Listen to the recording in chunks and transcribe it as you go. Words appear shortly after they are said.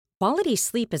Quality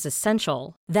sleep is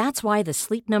essential. That's why the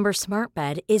Sleep Number Smart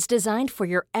Bed is designed for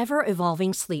your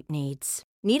ever-evolving sleep needs.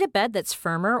 Need a bed that's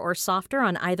firmer or softer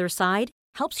on either side?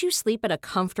 Helps you sleep at a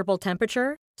comfortable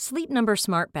temperature? Sleep Number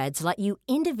Smart Beds let you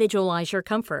individualize your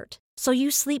comfort, so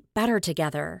you sleep better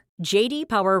together. J.D.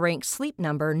 Power ranks Sleep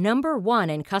Number number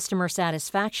one in customer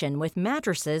satisfaction with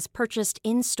mattresses purchased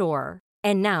in-store.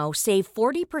 And now, save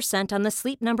 40% on the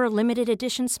Sleep Number Limited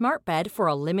Edition Smart Bed for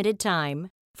a limited time.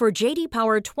 For J.D.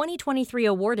 Power 2023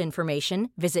 award information,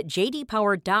 visit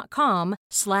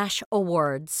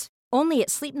jdpower.com/awards. Only at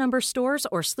Sleep Number stores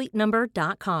or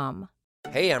sleepnumber.com.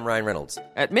 Hey, I'm Ryan Reynolds.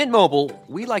 At Mint Mobile,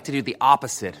 we like to do the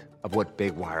opposite of what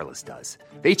Big Wireless does.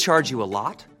 They charge you a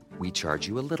lot, we charge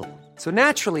you a little. So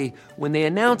naturally, when they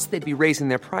announced they'd be raising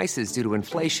their prices due to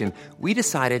inflation, we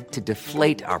decided to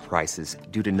deflate our prices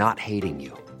due to not hating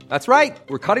you. That's right.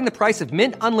 We're cutting the price of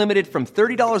Mint Unlimited from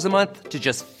 $30 a month to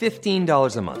just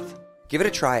 $15 a month. Give it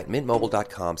a try at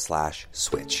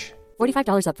mintmobile.com/switch.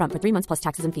 $45 up front for 3 months plus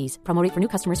taxes and fees. Promo rate for new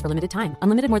customers for limited time.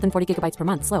 Unlimited more than 40 gigabytes per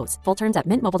month. Slows full terms at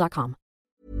mintmobile.com.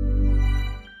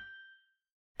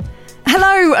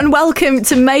 Hello and welcome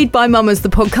to Made by Mamas, the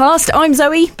podcast. I'm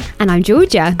Zoe. And I'm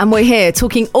Georgia. And we're here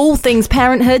talking all things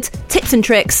parenthood, tips and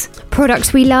tricks,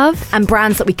 products we love, and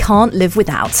brands that we can't live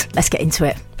without. Let's get into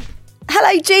it.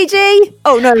 Hello, Gigi.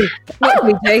 Oh, no, not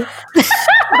Gigi. Hello,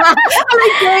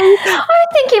 Gigi. I was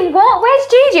thinking, what? Where's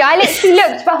Gigi? I literally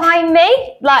looked behind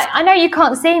me. Like, I know you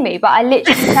can't see me, but I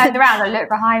literally turned around and looked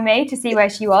behind me to see where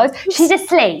she was. She's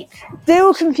asleep.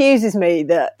 Still confuses me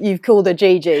that you've called her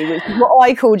Gigi, which is what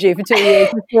I called you for 2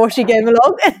 years before she came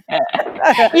along.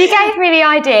 You gave me the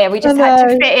idea. We just had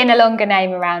to fit in a longer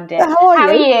name around it. How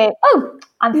are you? Oh,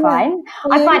 I'm fine.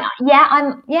 I'm fine.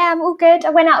 I'm all good. I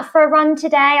went out for a run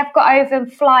today. I've got over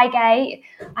Flygate.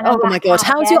 And oh my God,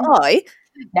 how's your eye?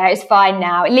 No, it's fine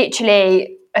now.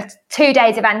 Literally 2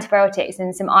 days of antibiotics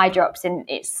and some eye drops, and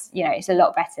it's a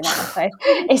lot better now. So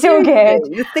it's all good.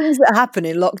 The things that happen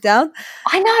in lockdown.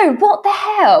 I know. What the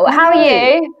hell? How are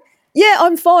you? Yeah,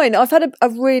 I'm fine. I've had a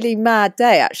really mad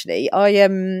day, actually. I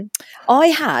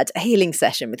had a healing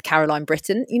session with Caroline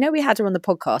Britton. You know, we had her on the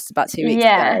podcast about 2 weeks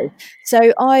ago.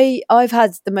 So I've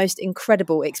had the most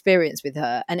incredible experience with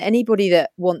her. And anybody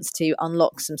that wants to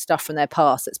unlock some stuff from their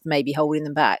past that's maybe holding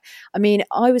them back. I mean,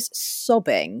 I was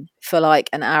sobbing for like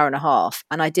an hour and a half.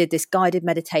 And I did this guided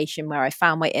meditation where I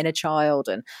found my inner child.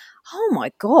 And oh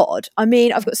my God, I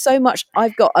mean, I've got so much.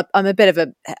 I'm a bit of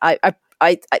a,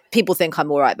 I people think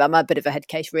I'm all right, but I'm a bit of a head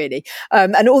case, really.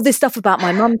 And all this stuff about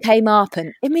my mum came up,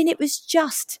 and I mean, it was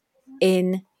just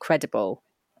incredible.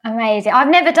 Amazing. I've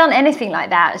never done anything like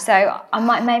that, so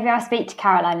maybe I'll speak to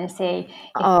Caroline and see if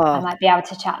I might be able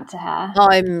to chat to her.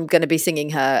 I'm going to be singing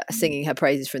her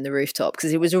praises from the rooftop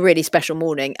because it was a really special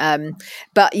morning.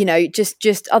 But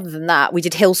just other than that, we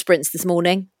did hill sprints this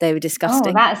morning. They were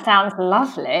disgusting. Oh, that sounds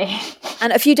lovely.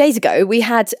 And a few days ago, we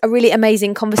had a really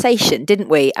amazing conversation, didn't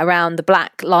we, around the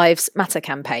Black Lives Matter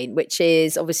campaign, which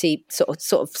is obviously sort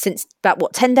of since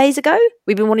about 10 days ago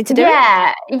we've been wanting to do it.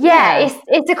 Yeah.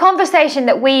 It's a conversation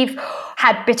that we've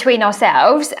had between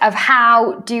ourselves of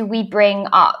how do we bring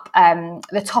up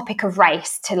the topic of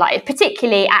race to, like,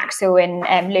 particularly Axel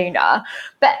and Luna,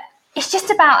 but it's just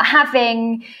about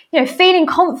having, feeling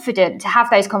confident to have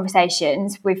those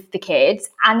conversations with the kids,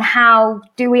 and how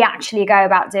do we actually go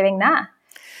about doing that?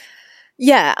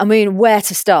 Yeah, I mean, where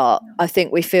to start? I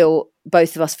think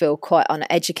both of us feel quite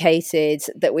uneducated,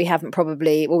 that we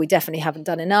we definitely haven't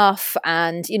done enough.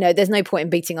 And, there's no point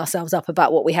in beating ourselves up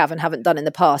about what we have and haven't done in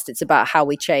the past. It's about how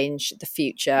we change the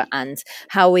future and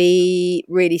how we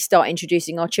really start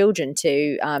introducing our children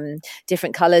to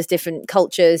different colours, different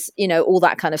cultures, all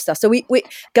that kind of stuff. So we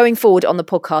going forward on the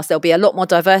podcast, there'll be a lot more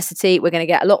diversity. We're going to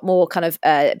get a lot more kind of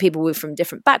people from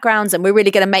different backgrounds, and we're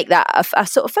really going to make that a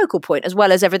sort of focal point, as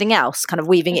well as everything else, kind of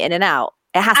weaving it in and out.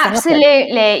 It has to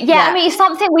absolutely. Yeah, I mean, it's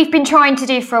something we've been trying to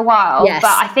do for a while, but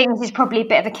I think this is probably a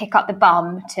bit of a kick up the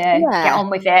bum to get on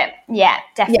with it. Yeah,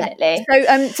 definitely.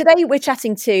 Yeah. So today we're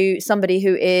chatting to somebody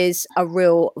who is a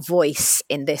real voice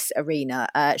in this arena.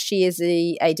 She is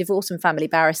a divorce and family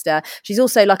barrister. She's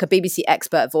also like a BBC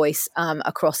expert voice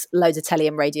across loads of telly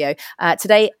and radio.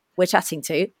 Today we're chatting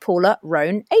to Paula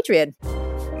Roan Adrian.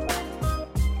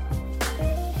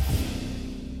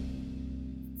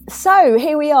 So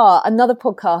here we are, another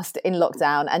podcast in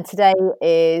lockdown, and today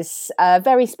is a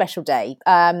very special day.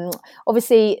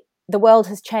 Obviously, the world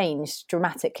has changed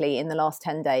dramatically in the last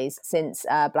 10 days since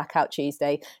Blackout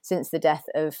Tuesday, since the death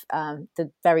of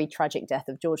the very tragic death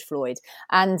of George Floyd.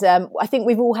 And I think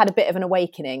we've all had a bit of an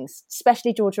awakening,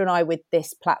 especially Georgia and I with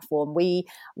this platform. We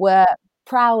were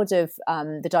proud of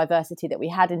the diversity that we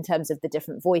had in terms of the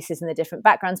different voices and the different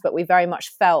backgrounds, but we very much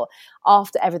felt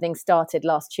after everything started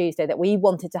last Tuesday that we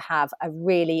wanted to have a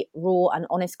really raw and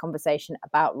honest conversation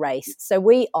about race. So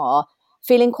we are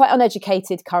feeling quite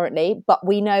uneducated currently, but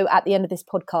we know at the end of this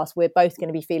podcast, we're both going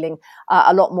to be feeling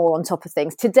a lot more on top of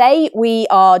things. Today, we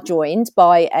are joined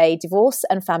by a divorce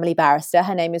and family barrister.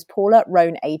 Her name is Paula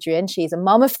Roan Adrian. She's a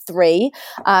mum of 3.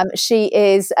 She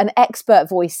is an expert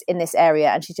voice in this area,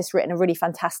 and she's just written a really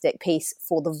fantastic piece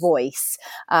for The Voice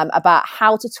about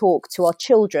how to talk to our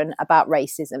children about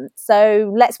racism.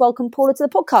 So let's welcome Paula to the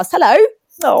podcast. Hello.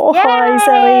 Oh, yay! Hi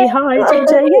Zoe. Hi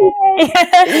JJ. Yay!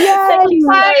 Thank you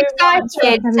so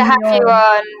excited to have you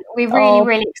on. We're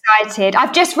really excited.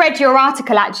 I've just read your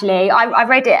article actually. I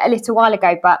read it a little while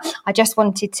ago, but I just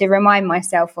wanted to remind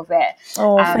myself of it.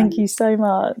 Thank you so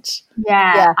much.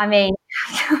 Yeah. I mean,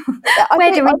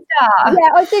 where do we start?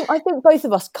 Yeah, I think both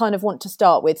of us kind of want to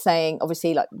start with saying,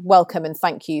 obviously, like, welcome and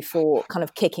thank you for kind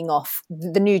of kicking off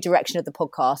the new direction of the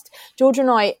podcast. Georgia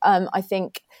and I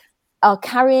think, are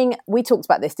carrying, we talked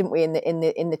about this, didn't we, in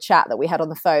the chat that we had on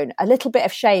the phone, a little bit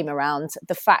of shame around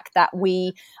the fact that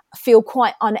we feel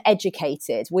quite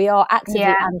uneducated. We are actively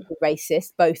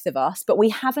anti-racist, both of us, but we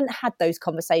haven't had those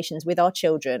conversations with our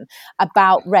children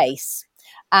about race.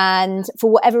 And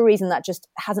for whatever reason, that just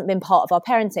hasn't been part of our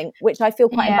parenting, which I feel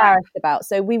quite embarrassed about.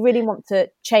 So we really want to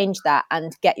change that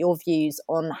and get your views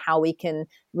on how we can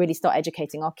really start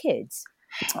educating our kids.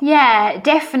 Yeah,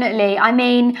 definitely. I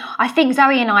mean, I think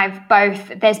Zoe and I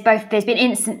have there's been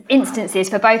instances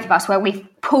for both of us where we've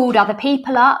pulled other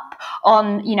people up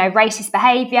on, racist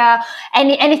behaviour,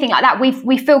 anything like that.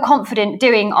 We feel confident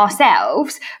doing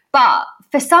ourselves, but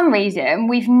for some reason,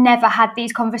 we've never had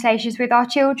these conversations with our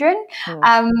children.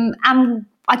 And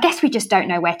I guess we just don't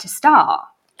know where to start.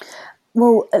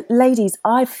 Well, ladies,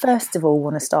 I first of all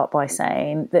want to start by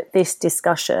saying that this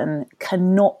discussion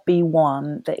cannot be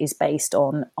one that is based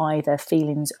on either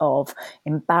feelings of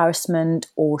embarrassment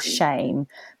or shame,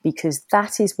 because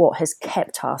that is what has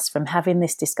kept us from having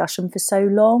this discussion for so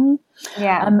long.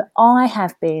 Yeah. I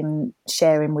have been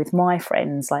sharing with my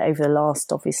friends, like over the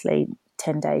last, obviously,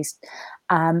 10 days,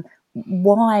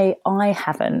 why I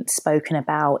haven't spoken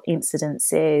about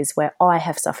incidences where I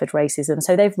have suffered racism.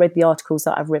 So they've read the articles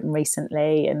that I've written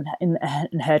recently and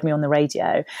heard me on the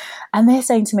radio. And they're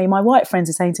saying to me, my white friends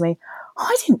are saying to me,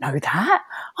 I didn't know that.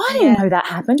 I didn't know that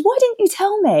happened. Why didn't you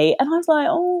tell me? And I was like,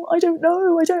 I don't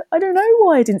know. I don't know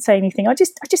why I didn't say anything. I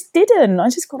just didn't. I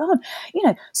just got on.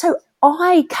 So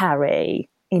I carry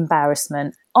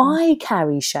embarrassment. I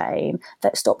carry shame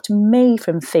that stopped me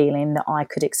from feeling that I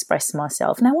could express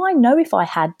myself. Now, I know if I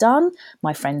had done,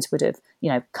 my friends would have,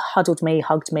 cuddled me,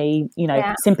 hugged me,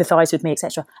 sympathised with me,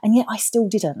 etc. And yet I still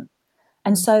didn't.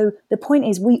 And so the point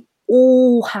is, we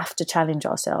all have to challenge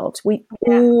ourselves. We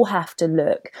all have to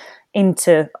look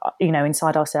into,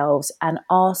 inside ourselves and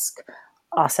ask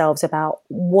ourselves about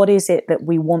what is it that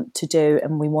we want to do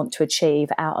and we want to achieve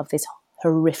out of this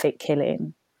horrific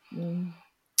killing.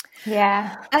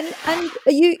 Yeah. And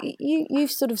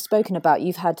you've sort of spoken about,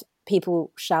 you've had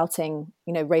people shouting,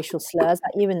 racial slurs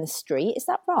at you in the street. Is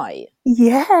that right?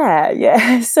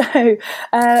 Yeah. So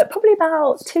probably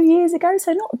about 2 years ago,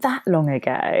 so not that long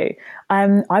ago,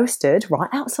 I was stood right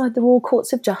outside the Royal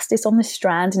Courts of Justice on the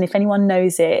Strand. And if anyone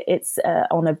knows it, it's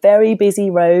on a very busy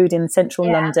road in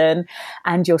central London.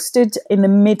 And you're stood in the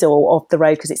middle of the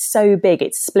road because it's so big,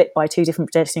 it's split by 2 different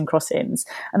pedestrian crossings.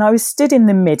 And I was stood in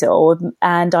the middle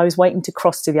and I was waiting to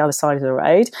cross to the other side of the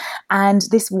road. And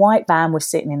this white van was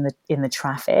sitting in the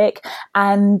traffic.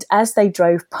 And as they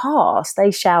drove past, they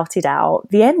shouted out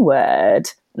the N-word,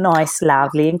 nice,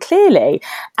 loudly and clearly.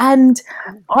 And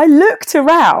I looked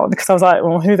around because I was like,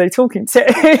 well, who are they talking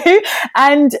to?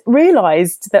 And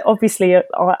realised that obviously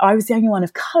I was the only one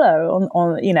of colour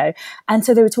on, and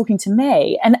so they were talking to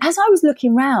me. And as I was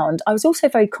looking around, I was also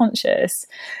very conscious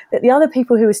that the other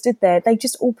people who were stood there, they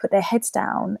just all put their heads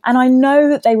down. And I know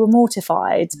that they were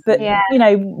mortified, but,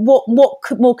 what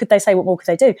more could they say? What more could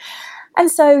they do? And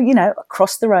so,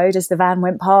 across the road as the van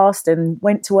went past and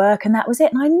went to work, and that was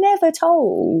it. And I never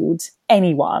told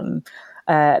anyone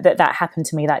that happened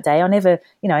to me that day. I never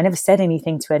said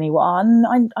anything to anyone.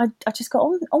 I just got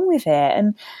on with it.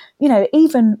 And,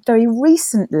 even very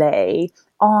recently,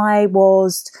 I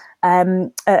was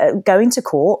going to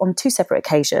court on 2 separate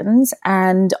occasions,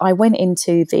 and I went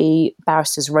into the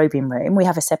barrister's robing room. We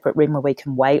have a separate room where we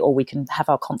can wait or we can have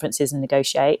our conferences and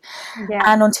negotiate. Yeah.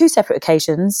 And on 2 separate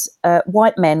occasions,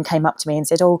 white men came up to me and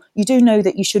said, "Oh, you do know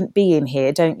that you shouldn't be in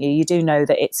here, don't you? You do know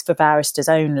that it's for barristers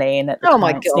only and that the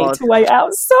clients need to wait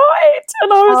outside."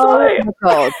 And I was like, "Oh my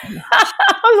God."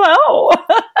 I was like, "Oh."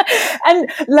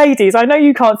 And ladies, I know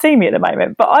you can't see me at the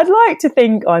moment, but I'd like to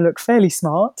think I look fairly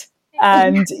smart.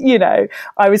 And, you know,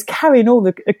 I was carrying all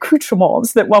the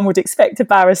accoutrements that one would expect a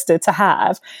barrister to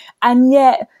have. And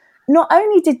yet, not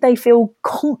only did they feel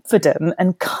confident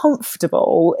and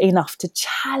comfortable enough to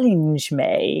challenge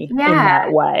me in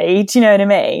that way, do you know what I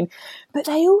mean? But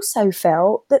they also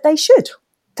felt that they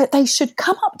should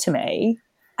come up to me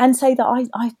and say that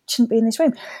I shouldn't be in this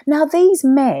room. Now, these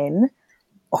men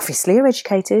obviously are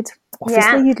educated,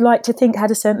 obviously you'd like to think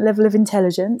had a certain level of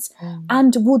intelligence,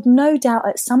 and would no doubt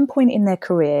at some point in their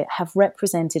career have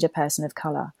represented a person of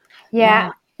colour.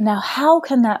 Yeah. Now, how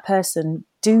can that person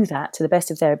do that to the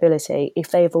best of their ability if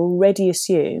they have already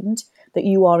assumed that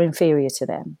you are inferior to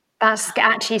them? That's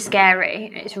actually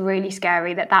scary. It's really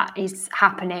scary that is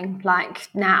happening like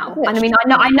now. And I mean,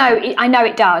 I know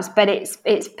it does, but it's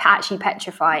actually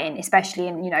petrifying, especially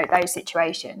in, you know, those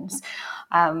situations.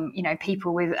 You know,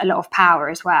 people with a lot of power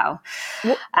as well.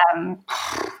 Well, I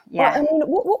mean,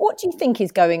 what do you think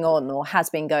is going on or has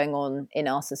been going on in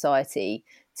our society?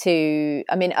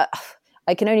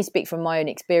 I can only speak from my own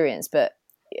experience, but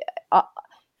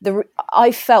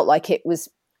I felt like it was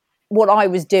what I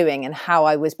was doing and how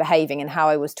I was behaving and how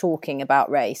I was talking about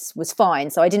race was fine.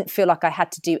 So I didn't feel like I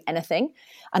had to do anything.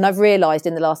 And I've realised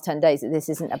in the last 10 days that this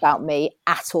isn't about me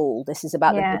at all. This is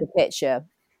about the bigger picture,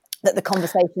 that the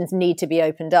conversations need to be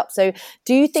opened up. So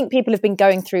do you think people have been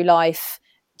going through life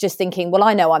just thinking, well,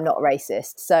 I know I'm not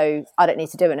racist, so I don't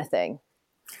need to do anything?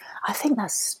 I think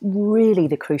that's really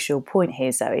the crucial point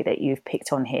here, Zoe, that you've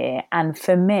picked on here. And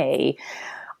for me,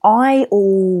 I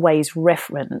always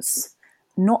reference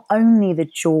not only the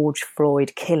George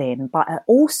Floyd killing, but I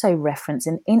also reference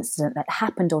an incident that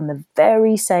happened on the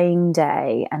very same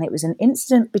day. And it was an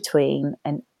incident between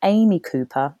an Amy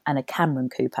Cooper and a Cameron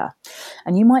Cooper.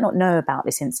 And you might not know about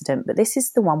this incident, but this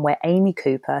is the one where Amy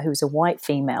Cooper, who was a white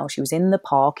female, she was in the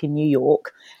park in New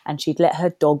York and she'd let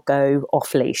her dog go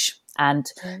off leash. And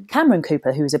Cameron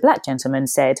Cooper, who was a black gentleman,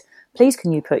 said, "Please,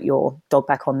 can you put your dog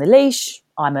back on the leash?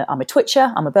 I'm a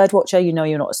twitcher, I'm a bird watcher, you know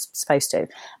you're not supposed to."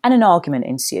 And an argument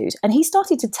ensued. And he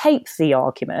started to tape the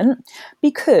argument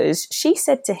because she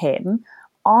said to him,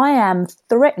 "I am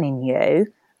threatening you.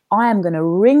 I am going to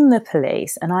ring the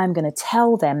police and I am going to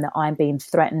tell them that I'm being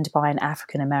threatened by an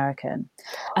African American."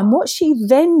 And what she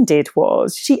then did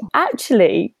was she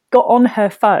actually got on her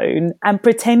phone and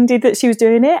pretended that she was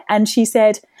doing it. And she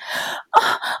said,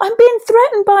 "Oh, I'm being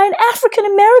threatened by an African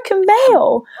American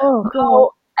male." Oh, God.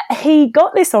 He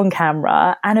got this on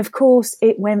camera and of course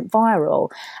it went viral.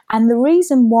 And the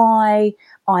reason why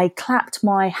I clapped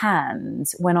my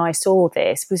hands when I saw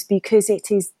this was because it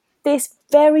is this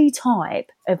very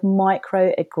type of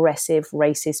microaggressive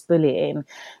racist bullying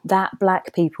that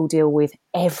black people deal with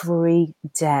every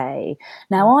day.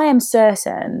 Now, I am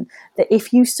certain that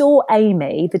if you saw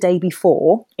Amy the day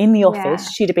before in the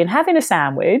office, she'd have been having a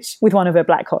sandwich with one of her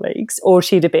black colleagues, or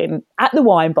she'd have been at the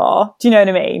wine bar. Do you know what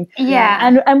I mean?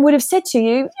 Yeah. And would have said to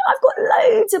you, "I've got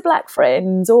loads of black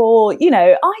friends," or, you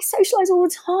know, "I socialise all the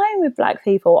time with black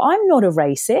people. I'm not a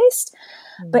racist."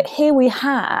 But here we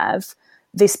have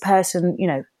this person, you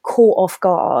know, caught off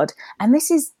guard. And this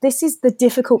is the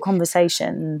difficult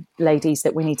conversation, ladies,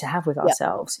 that we need to have with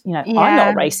ourselves. You know, I'm not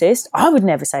a racist. I would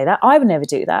never say that. I would never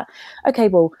do that. Okay,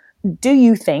 well, do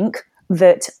you think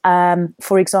that,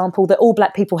 for example, that all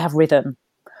black people have rhythm?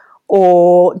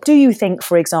 Or do you think,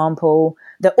 for example,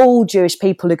 that all Jewish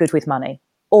people are good with money?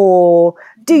 Or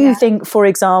do you think, for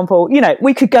example, you know,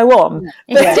 we could go on.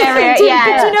 But, do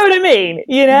you know what I mean?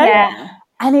 You know? Yeah.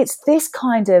 And it's this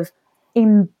kind of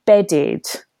embedded,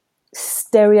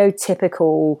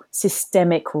 stereotypical,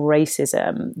 systemic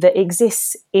racism that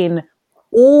exists in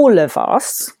all of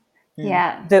us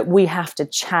that we have to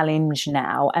challenge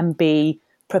now and be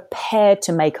prepared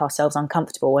to make ourselves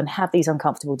uncomfortable and have these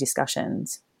uncomfortable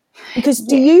discussions. Because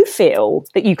do you feel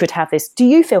that you could have this? Do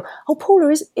you feel, "Oh,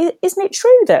 Paula, isn't it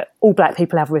true that all black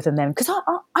people have rhythm then? Because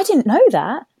I didn't know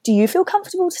that." Do you feel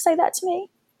comfortable to say that to me?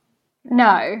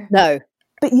 No.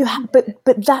 But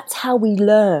but that's how we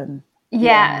learn.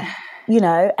 Yeah. You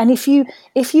know, and if you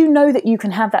know that you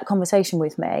can have that conversation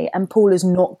with me and Paula's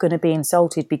not going to be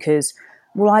insulted because,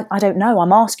 well, I don't know,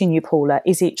 I'm asking you, Paula,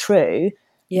 is it true?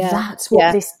 That's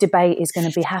what this debate is going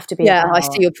to have to be about. I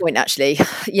see your point, actually.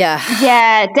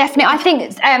 Yeah, definitely. I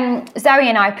think Zoe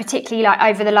and I, particularly like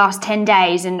over the last 10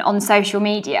 days and on social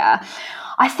media,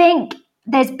 I think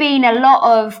there's been a lot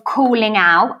of calling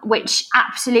out, which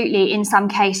absolutely in some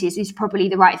cases is probably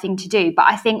the right thing to do. But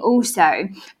I think also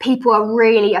people are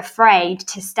really afraid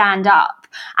to stand up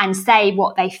and say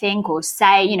what they think or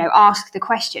say, ask the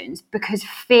questions because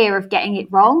fear of getting it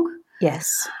wrong.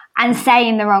 Yes. And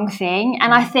saying the wrong thing.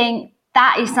 And I think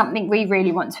that is something we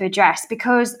really want to address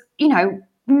because, no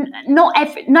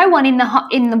one in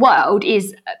the world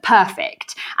is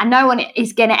perfect and no one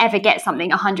is going to ever get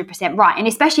something 100% right. And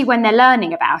especially when they're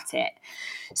learning about it.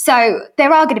 So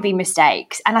there are going to be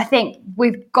mistakes. And I think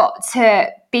we've got to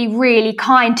be really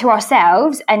kind to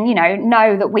ourselves and,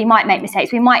 know that we might make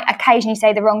mistakes. We might occasionally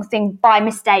say the wrong thing by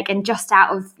mistake and just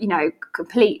out of,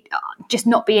 complete, just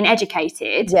not being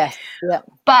educated. Yes. Yeah.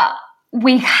 But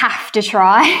we have to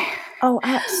try. Oh,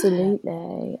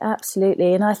 absolutely.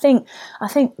 Absolutely. And I think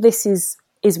this is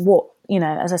what,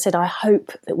 as I said, I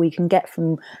hope that we can get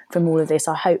from all of this.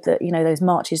 I hope that, those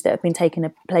marches that have been taking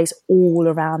place all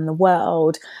around the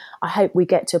world, I hope we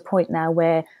get to a point now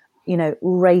where,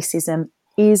 racism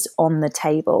is on the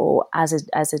table as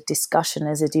a discussion,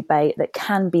 as a debate that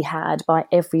can be had by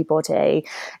everybody,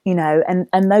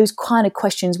 and those kind of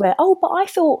questions where, but I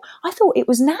thought it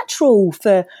was natural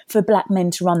for black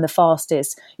men to run the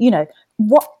fastest.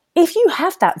 What if you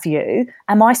have that view?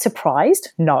 Am I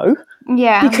surprised? No.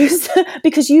 Yeah.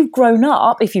 Because you've grown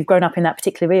up, if you've grown up in that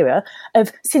particular era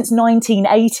of since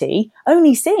 1980,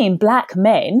 only seeing black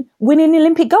men winning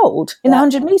Olympic gold in the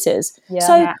 100 meters. Yeah.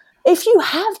 So if you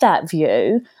have that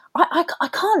view, I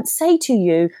can't say to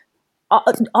you,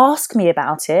 ask me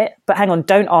about it, but hang on,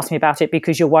 don't ask me about it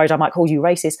because you're worried I might call you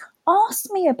racist.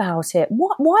 Ask me about it.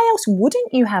 Why else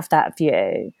wouldn't you have that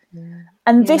view? Yeah.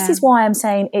 And this is why I'm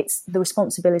saying it's the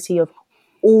responsibility of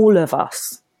all of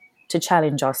us to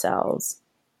challenge ourselves.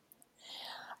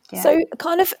 Yeah. So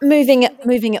kind of moving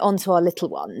it on to our little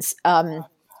ones.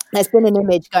 There's been an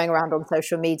image going around on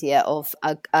social media of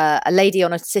a lady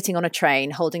sitting on a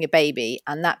train holding a baby,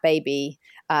 and that baby,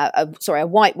 a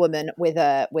white woman with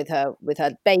her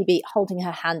baby holding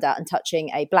her hand out and touching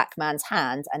a black man's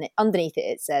hand, and underneath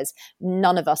it says,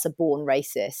 "None of us are born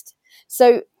racist."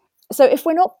 So if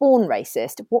we're not born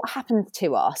racist, what happens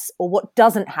to us, or what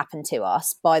doesn't happen to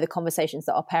us by the conversations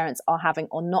that our parents are having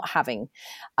or not having,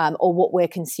 or what we're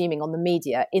consuming on the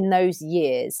media in those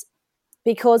years?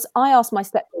 Because I asked my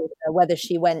stepdaughter whether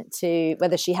she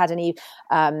had any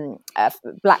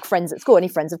black friends at school, any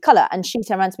friends of colour, and she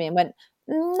turned around to me and went,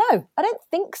 "No, I don't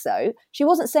think so." She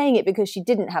wasn't saying it because she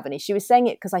didn't have any. She was saying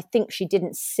it because I think she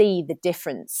didn't see the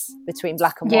difference between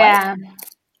black and white.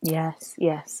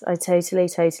 Yes, I totally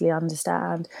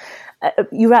understand.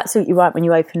 You're absolutely right when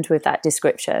you opened with that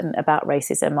description about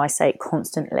racism. I say it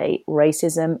constantly,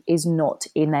 racism is not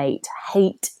innate.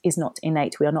 Hate is not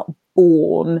innate. We are not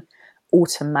born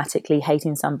automatically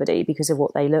hating somebody because of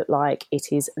what they look like.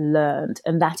 It is learned,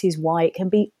 and that is why it can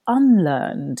be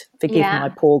unlearned. Forgive my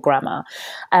poor grammar.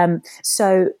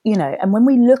 So and when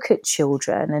we look at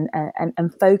children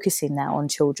and focusing now on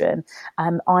children,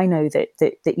 I know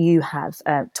that you have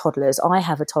toddlers. I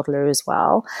have a toddler as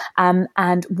well,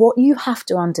 and what you have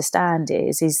to understand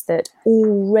is that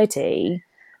already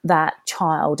that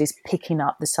child is picking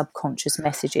up the subconscious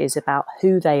messages about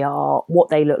who they are, what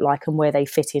they look like, and where they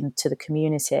fit into the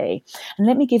community. And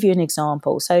let me give you an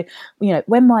example. So,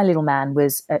 when my little man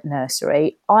was at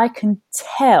nursery, I can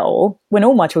tell, when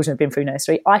all my children have been through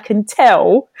nursery, I can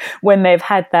tell when they've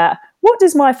had that, what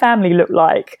does my family look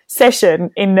like session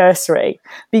in nursery?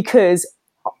 Because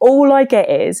all I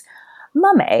get is,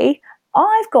 Mummy,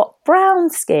 I've got brown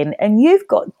skin and you've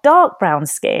got dark brown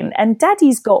skin, and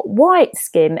Daddy's got white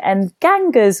skin, and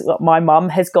my mum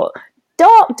has got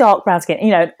dark brown skin.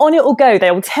 On it will go.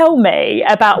 They'll tell me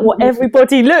about what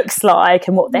everybody looks like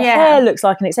and what their hair looks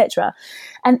like, and etc.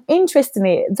 And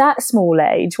interestingly, at that small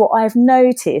age, what I've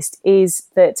noticed is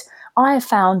that I have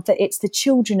found that it's the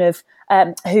children of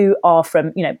who are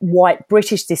from white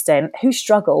British descent who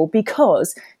struggle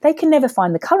because they can never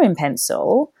find the colouring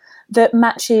pencil that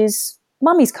matches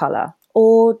Mummy's colour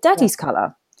or Daddy's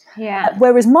colour. Yeah.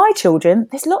 Whereas my children,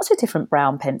 there's lots of different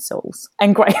brown pencils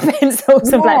and grey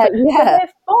pencils and black pencils. Yeah. They're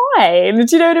fine.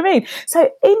 Do you know what I mean? So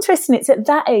interesting. It's at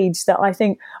that age that I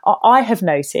think I have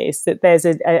noticed that there's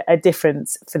a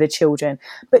difference for the children.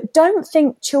 But don't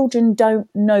think children don't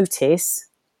notice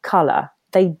colour.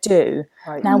 They do.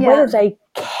 Right. Now, whether they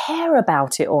care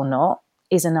about it or not,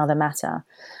 is another matter.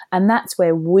 And that's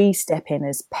where we step in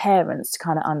as parents to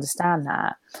kind of understand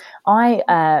that.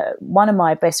 One of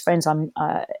my best friends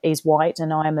is white,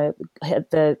 and I'm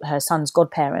her son's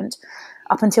godparent.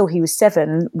 Up until he was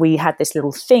 7, we had this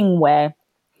little thing where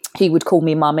he would call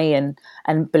me mummy and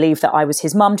believe that I was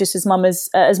his mum just as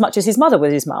much as his mother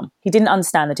was his mum. He didn't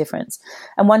understand the difference.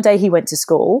 And one day he went to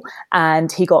school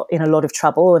and he got in a lot of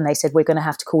trouble, and they said, we're going to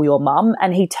have to call your mum.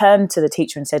 And he turned to the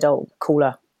teacher and said, oh, call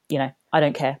her. I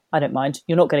don't care. I don't mind.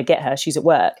 You're not going to get her. She's at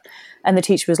work. And the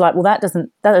teacher was like, well, that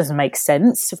doesn't make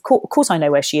sense. Of course I know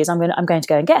where she is. I'm going to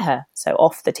go and get her. So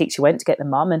off the teacher went to get the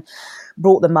mum and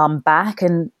brought the mum back.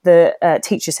 And the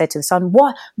teacher said to the son,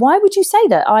 why would you say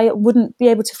that? I wouldn't be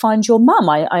able to find your mum.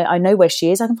 I know where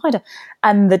she is. I can find her.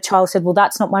 And the child said, well,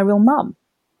 that's not my real mum.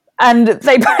 And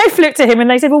they both looked at him and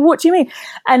they said, well, what do you mean?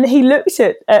 And he looked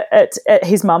at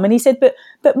his mum and he said,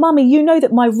 but mummy, you know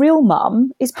that my real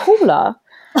mum is Paula.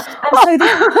 And so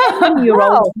this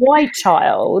 10-year-old white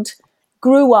child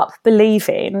grew up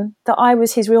believing that I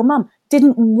was his real mum.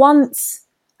 Didn't once,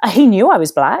 he knew I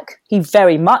was black. He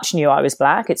very much knew I was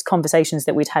black. It's conversations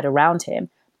that we'd had around him,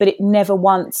 but it never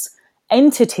once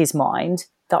entered his mind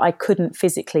that I couldn't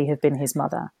physically have been his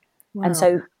mother. Wow. And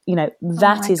so,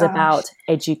 that is about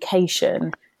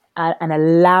education and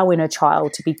allowing a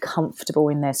child to be comfortable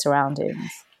in their surroundings.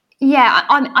 Yeah,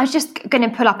 I was just going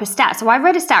to pull up a stat. So I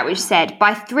read a stat which said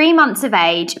by 3 months of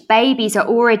age, babies are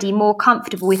already more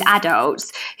comfortable with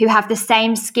adults who have the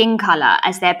same skin colour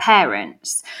as their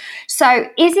parents. So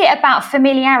is it about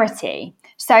familiarity?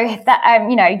 So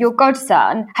that, your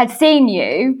godson had seen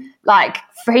you like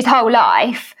for his whole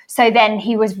life. So then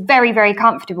he was very, very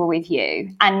comfortable with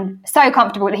you, and so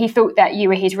comfortable that he thought that you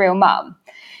were his real mum.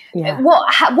 Yeah.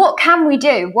 What can we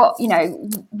do?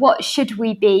 What should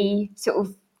we be sort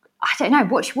of, I don't know,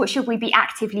 what should we be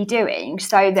actively doing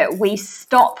so that we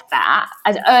stop that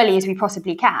as early as we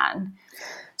possibly can?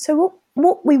 So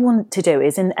what we want to do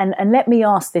is, and let me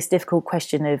ask this difficult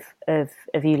question of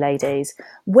you ladies.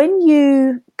 When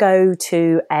you go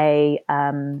to a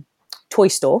toy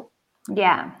store,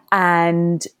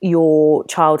 and your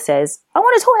child says, I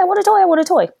want a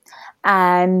toy.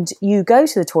 And you go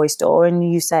to the toy store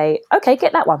and you say, okay,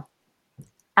 get that one.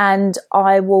 And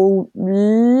I will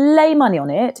lay money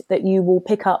on it that you will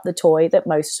pick up the toy that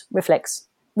most reflects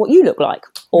what you look like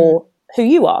or who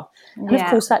you are. And of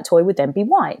course, that toy would then be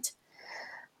white.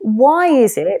 Why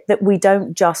is it that we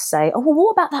don't just say, oh, well,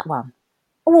 what about that one?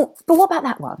 Oh, well, but what about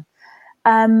that one?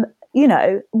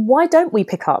 Why don't we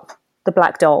pick up the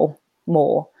black doll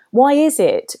more? Why is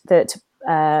it that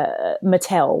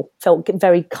Mattel felt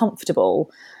very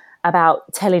comfortable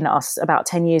about telling us about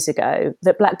 10 years ago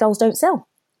that black dolls don't sell?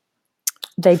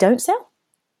 They don't sell.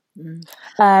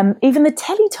 Even the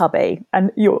Teletubby,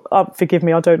 and forgive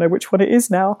me, I don't know which one it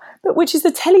is now, but which is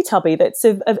the Teletubby that's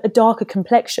of a darker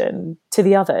complexion to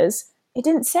the others, it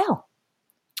didn't sell.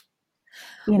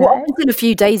 What happened a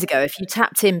few days ago, if you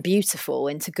tapped in beautiful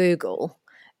into Google,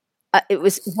 it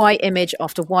was white image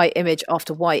after white image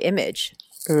after white image.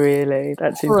 Really?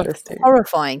 That's interesting.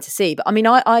 Horrifying to see. But I mean,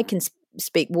 I can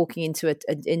speak walking into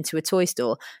a toy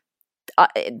store.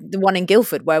 The one in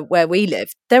Guildford where we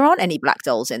live, there aren't any black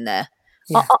dolls in there.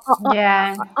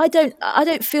 I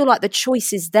don't feel like the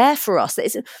choice is there for us.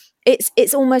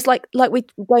 It's almost like we're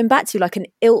going back to like an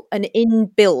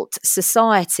inbuilt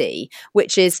society,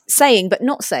 which is saying but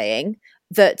not saying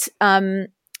that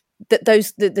that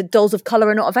the dolls of colour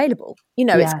are not available.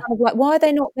 It's kind of like, why are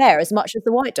they not there as much as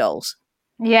the white dolls?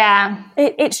 Yeah,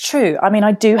 it's true. I mean,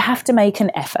 I do have to make an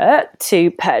effort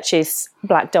to purchase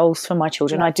black dolls for my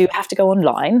children. I do have to go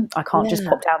online. I can't just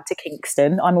pop down to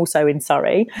Kingston. I'm also in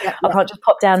Surrey. I can't just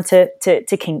pop down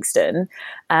to Kingston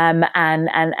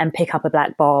and pick up a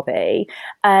black Barbie.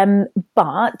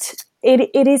 But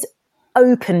it is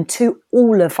open to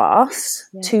all of us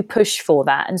to push for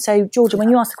that. And so, Georgia, when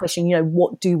you ask the question,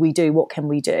 what do we do? What can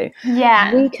we do?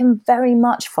 Yeah. We can very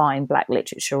much find black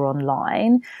literature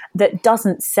online that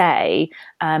doesn't say,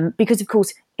 because of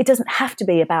course, it doesn't have to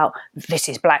be about this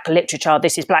is black literature,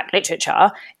 this is black literature.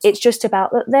 It's just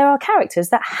about that there are characters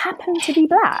that happen to be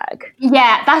black.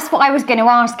 Yeah, that's what I was going to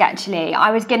ask, actually. I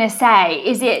was going to say,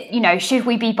 is it, should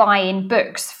we be buying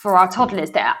books for our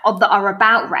toddlers that are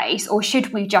about race, or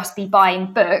should we just be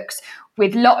buying books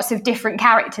with lots of different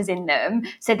characters in them,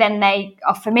 so then they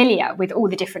are familiar with all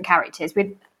the different characters?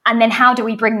 And then how do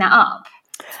we bring that up?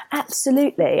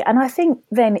 Absolutely. And I think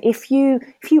then if you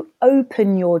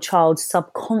open your child's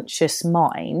subconscious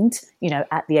mind,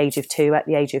 at the age of 2, at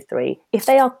the age of 3, if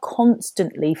they are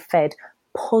constantly fed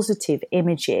positive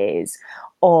images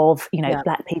of,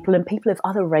 black people and people of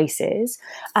other races,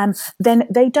 then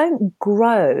they don't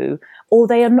grow, or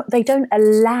they don't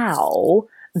allow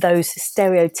those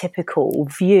stereotypical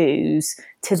views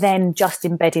to then just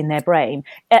embed in their brain.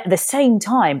 At the same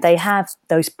time, they have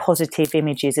those positive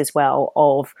images as well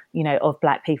of, of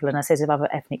black people, and I said of other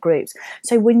ethnic groups.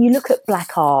 So when you look at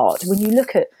black art, when you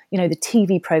look at, the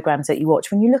TV programs that you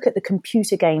watch, when you look at the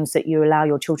computer games that you allow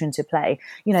your children to play,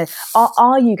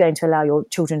 are you going to allow your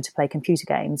children to play computer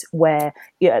games where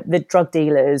the drug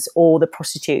dealers or the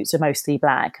prostitutes are mostly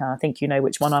black? I think you know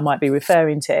which one I might be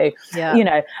referring to.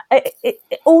 Yeah.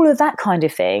 All of that kind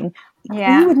of thing.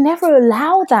 Yeah. You would never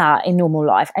allow that in normal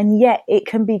life, and yet it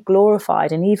can be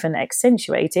glorified and even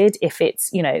accentuated if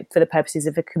it's, for the purposes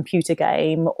of a computer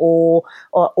game or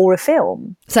a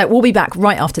film. So we'll be back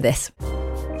right after this.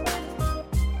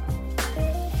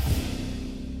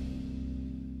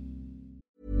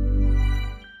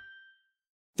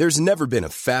 There's never been a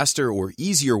faster or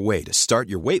easier way to start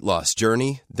your weight loss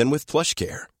journey than with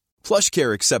PlushCare.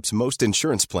 PlushCare accepts most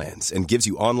insurance plans and gives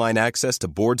you online access to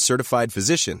board-certified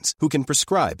physicians who can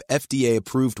prescribe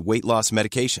FDA-approved weight loss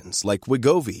medications like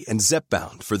Wegovy and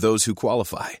Zepbound for those who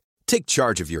qualify. Take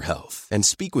charge of your health and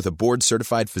speak with a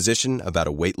board-certified physician about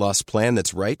a weight loss plan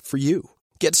that's right for you.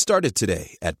 Get started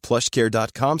today at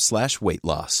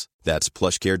plushcare.com/weight-loss. That's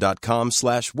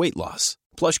plushcare.com/weight-loss.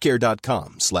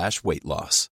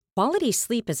 plushcare.com/weight-loss. Quality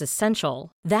sleep is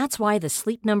essential. That's why the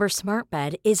Sleep Number Smart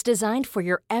Bed is designed for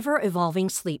your ever-evolving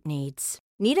sleep needs.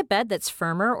 Need a bed that's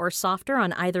firmer or softer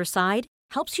on either side?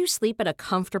 Helps you sleep at a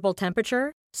comfortable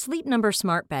temperature? Sleep Number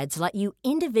Smart Beds let you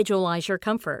individualize your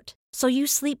comfort, so you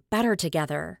sleep better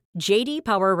together. J.D.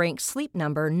 Power ranks Sleep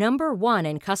Number number 1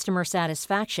 in customer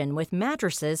satisfaction with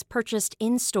mattresses purchased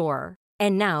in-store.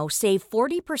 And now save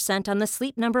 40% on the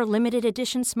Sleep Number Limited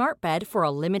Edition Smart Bed for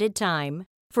a limited time.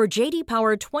 For J.D.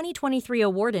 Power 2023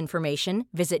 award information,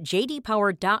 visit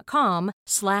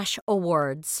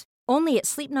jdpower.com/awards. Only at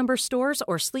Sleep Number stores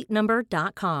or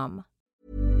sleepnumber.com.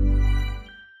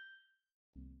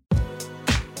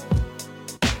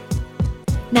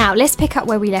 Now, let's pick up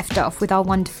where we left off with our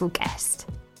wonderful guest.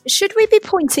 Should we be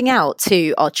pointing out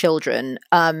to our children,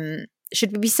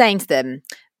 should we be saying to them,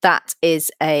 that is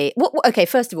okay,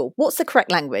 first of all, what's the correct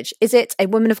language? Is it a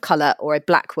woman of colour or a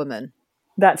black woman?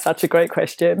 That's such a great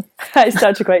question. That is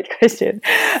such a great question.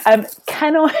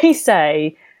 Can I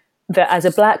say that as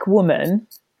a black woman,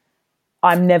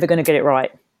 I'm never going to get it right?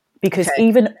 Because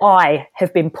even I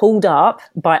have been pulled up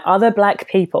by other black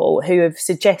people who have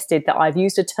suggested that I've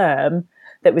used a term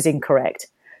that was incorrect.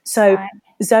 So,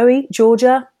 Zoe,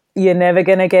 Georgia, you're never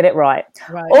going to get it right.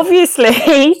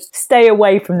 Obviously, stay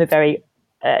away from the very,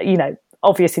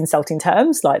 obvious insulting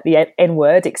terms like the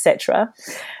N-word, etc.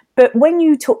 But when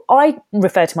you talk, I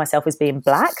refer to myself as being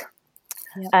black.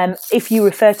 Yep. If you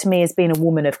refer to me as being a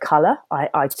woman of colour,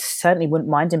 I certainly wouldn't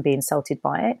mind and be insulted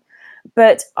by it.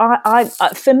 But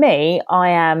for me, I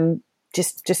am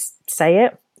just say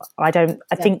it. I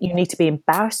think you need to be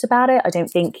embarrassed about it. I don't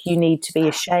think you need to be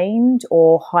ashamed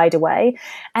or hide away.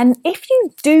 And if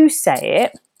you do say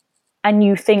it and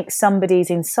you think somebody's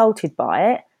insulted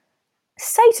by it,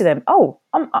 say to them, "Oh,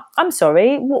 I'm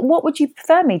sorry. What would you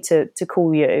prefer me to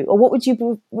call you, or what would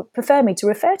you prefer me to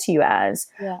refer to you as?"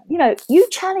 Yeah. You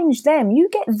challenge them. You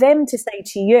get them to say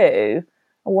to you,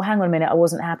 "Oh, well, hang on a minute. I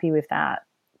wasn't happy with that.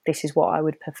 This is what I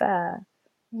would prefer."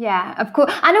 Yeah, of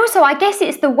course. And also, I guess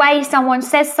it's the way someone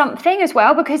says something as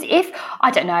well, because if,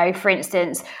 I don't know, for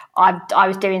instance, I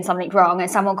was doing something wrong and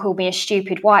someone called me a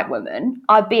stupid white woman,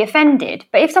 I'd be offended.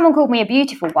 But if someone called me a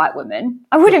beautiful white woman,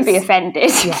 I wouldn't be offended.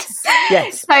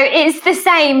 Yes. So it's the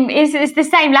same, it's the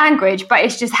same language, but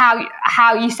it's just how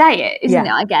you say it, isn't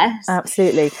it, I guess?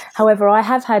 Absolutely. However, I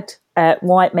have had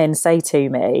white men say to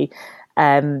me,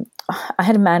 I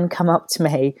had a man come up to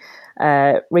me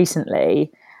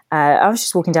recently. I was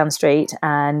just walking down the street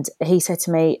and he said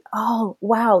to me, "Oh,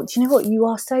 wow, do you know what? You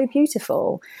are so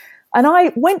beautiful." And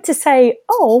I went to say,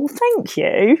 "Oh, thank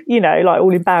you," like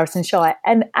all embarrassed and shy.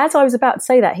 And as I was about to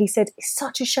say that, he said, "It's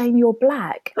such a shame you're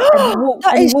black."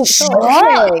 That is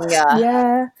shocking.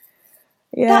 Yeah.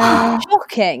 That's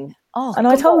shocking. Oh, and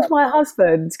I told my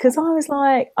husband, because I was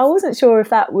like, I wasn't sure if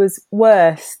that was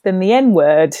worse than the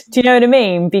N-word. Do you know what I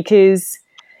mean? Because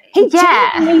he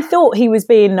genuinely thought he was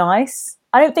being nice.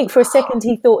 I don't think for a second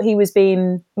he thought he was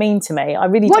being mean to me. I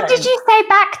really don't. What did you say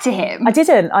back to him? I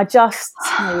didn't. I just...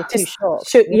 you were too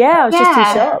shocked. I was just too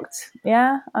shocked.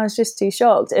 Yeah, I was just too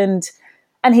shocked. And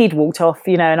he'd walked off,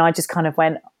 and I just kind of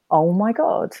went, "Oh my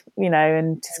God,"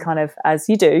 and just kind of, as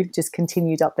you do, just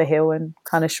continued up the hill and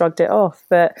kind of shrugged it off.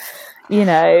 But,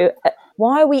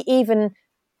 why are we even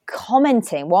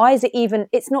commenting? Why is it even,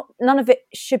 none of it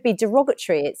should be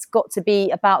derogatory. It's got to be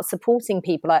about supporting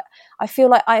people. I feel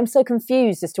like I'm so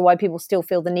confused as to why people still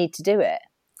feel the need to do it.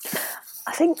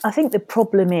 I think the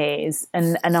problem is,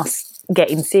 and us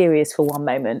getting serious for one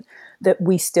moment, that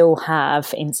we still have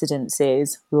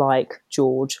incidences like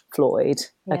George Floyd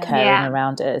occurring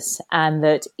around us, and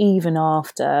that even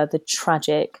after the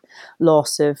tragic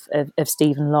loss of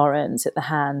Stephen Lawrence at the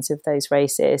hands of those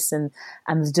racists, and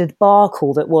the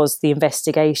debacle that was the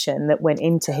investigation that went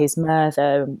into his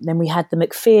murder, then we had the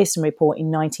Macpherson report in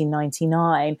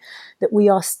 1999, that we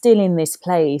are still in this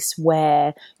place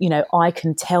where, you know, I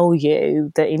can tell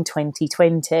you that in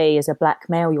 2020, as a black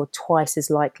male, you're twice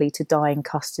as likely to die in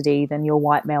custody than your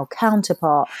white male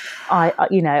counterpart.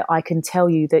 I can tell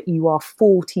you that you are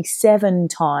 47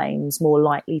 times more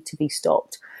likely to be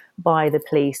stopped by the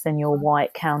police than your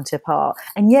white counterpart.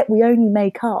 And yet we only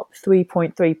make up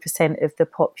 3.3% of the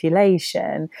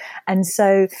population. And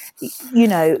so, you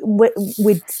know,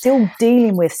 we're still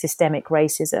dealing with systemic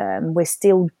racism. We're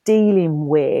still dealing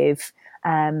with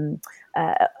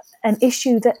an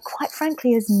issue that, quite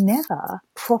frankly, has never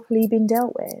properly been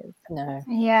dealt with. No.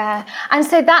 Yeah. And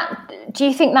so do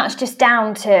you think that's just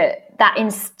down to that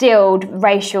instilled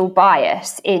racial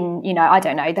bias in, you know, I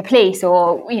don't know, the police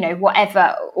or, you know,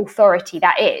 whatever authority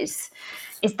that is?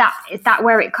 Is that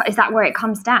where it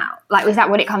comes down? Like, is that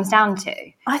what it comes down to?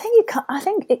 I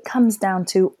think it comes down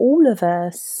to all of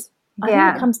us. I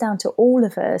think it comes down to all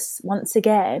of us, once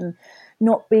again,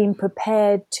 not being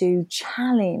prepared to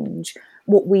challenge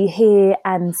what we hear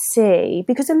and see,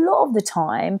 because a lot of the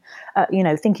time, you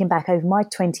know, thinking back over my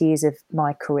 20 years of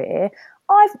my career,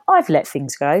 I've let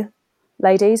things go,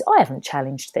 ladies. I haven't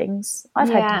challenged things. I've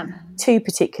had two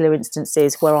particular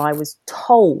instances where I was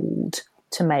told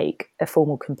to make a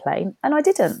formal complaint, and I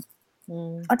didn't.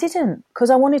 I didn't, because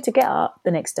I wanted to get up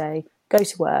the next day, go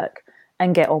to work,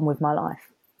 and get on with my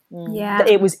life. But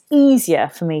it was easier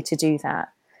for me to do that.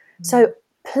 So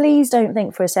please don't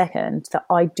think for a second that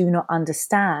I do not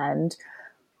understand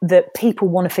that people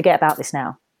want to forget about this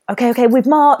now. Okay, we've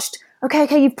marched.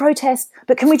 Okay, you've protested,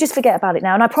 but can we just forget about it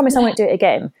now? And I promise I won't do it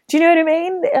again. Do you know what I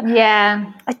mean?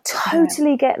 Yeah. I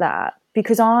totally get that,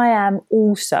 because I am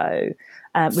also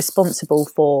responsible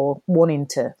for wanting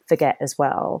to forget as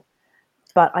well.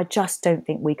 But I just don't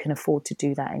think we can afford to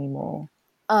do that anymore.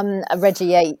 Reggie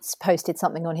Yates posted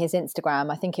something on his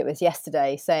Instagram, I think it was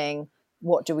yesterday, saying,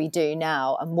 what do we do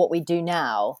now? And what we do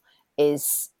now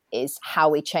is how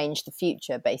we change the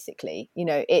future, basically. You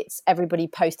know, it's everybody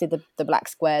posted the black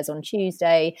squares on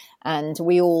Tuesday, and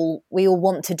we all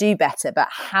want to do better, but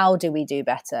how do we do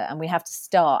better? And we have to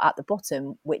start at the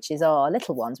bottom, which is our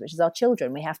little ones, which is our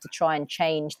children. We have to try and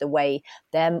change the way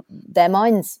their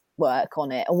minds work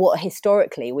on it, and what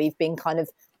historically we've been kind of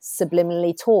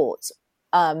subliminally taught.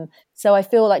 So I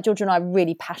feel like Georgia and I are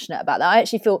really passionate about that. I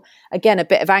actually feel, again, a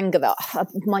bit of anger that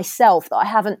I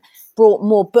haven't brought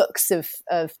more books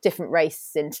of different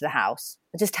races into the house.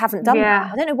 I just haven't done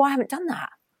that. I don't know why I haven't done that.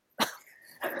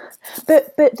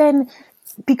 But then,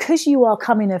 because you are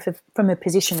coming from a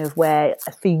position of where,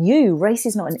 for you, race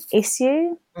is not an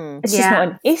issue. It's just not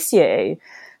an issue.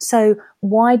 So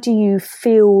why do you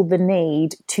feel the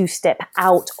need to step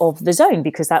out of the zone?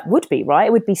 Because that would be, right?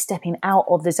 It would be stepping out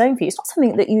of the zone for you. It's not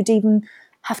something that you'd even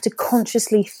have to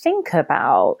consciously think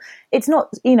about. It's not,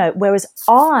 you know, whereas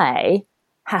I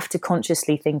have to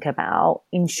consciously think about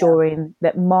ensuring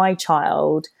that my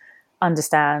child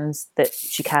understands that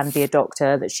she can be a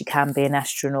doctor, that she can be an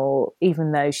astronaut,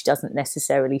 even though she doesn't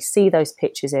necessarily see those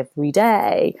pictures every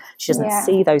day. She doesn't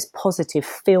see those positive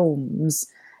films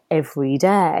every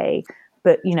day.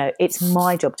 But, you know, it's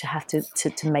my job to have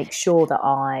to make sure that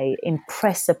I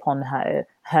impress upon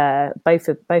her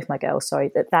both my girls,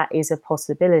 that is a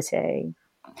possibility.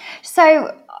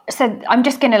 So I'm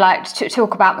just going to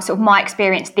talk about sort of my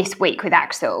experience this week with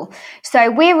Axel. So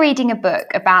we're reading a book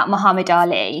about Muhammad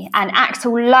Ali, and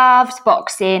Axel loves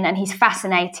boxing and he's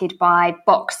fascinated by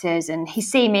boxers, and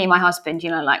he's seen me and my husband,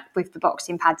 you know, like with the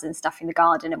boxing pads and stuff in the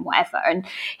garden and whatever, and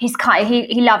he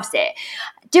loves it.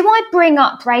 Do I bring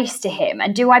up race to him,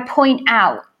 and do I point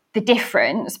out the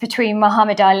difference between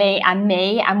Muhammad Ali and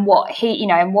me, and what he, you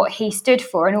know, and what he stood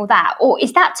for and all that? Or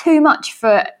is that too much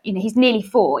for, you know, he's nearly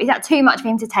 4. Is that too much for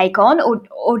him to take on?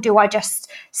 Or do I just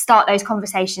start those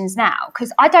conversations now?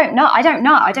 Because I don't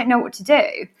know what to do.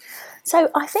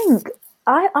 So I think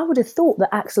I would have thought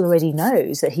that Axel already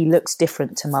knows that he looks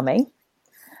different to Mummy.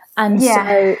 And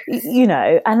so, you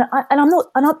know, and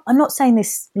I'm not saying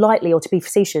this lightly or to be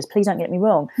facetious. Please don't get me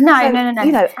wrong. No.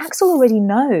 You know, Axel already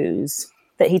knows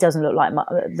that he doesn't look like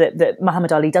that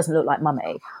Muhammad Ali doesn't look like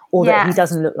mummy, or that he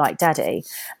doesn't look like daddy.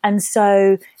 And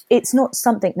so it's not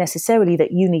something necessarily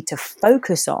that you need to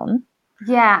focus on.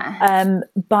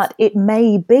 But it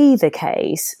may be the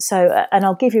case. So, and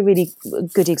I'll give you a really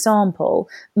good example.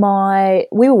 We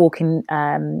were walking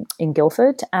in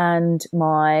Guildford, and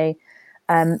my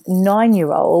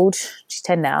 9-year-old, she's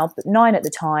 10 now, but 9 at the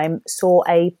time, saw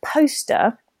a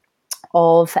poster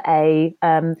of a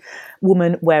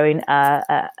woman wearing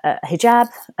a hijab,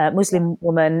 a Muslim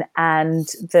woman, and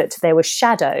that there were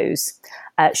shadows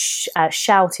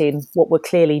shouting what were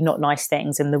clearly not nice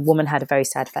things, and the woman had a very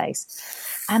sad face.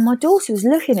 And my daughter was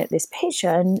looking at this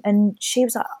picture, and she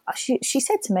was like, she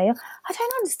said to me, "I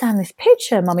don't understand this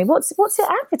picture, Mummy. What's it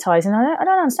advertising? I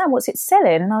don't understand. What's it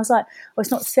selling?" And I was like, "Well,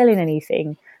 it's not selling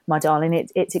anything, my darling.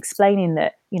 It's explaining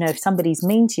that, you know, if somebody's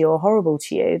mean to you or horrible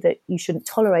to you, that you shouldn't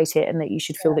tolerate it, and that you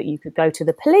should feel that you could go to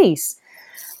the police."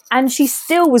 And she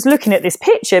still was looking at this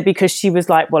picture because she was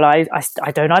like, "Well, I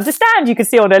don't understand." You could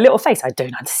see on her little face, "I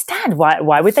don't understand.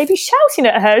 Why would they be shouting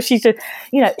at her?" She just,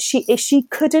 you know, she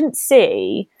couldn't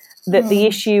see that the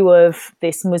issue of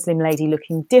this Muslim lady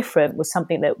looking different was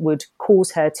something that would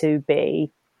cause her to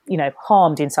be, you know,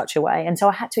 harmed in such a way. And so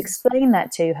I had to explain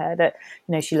that to her, that,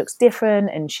 you know, she looks different,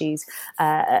 and she's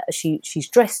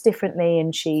dressed differently,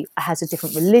 and she has a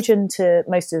different religion to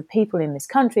most of the people in this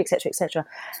country, etc., etc.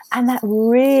 And that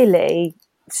really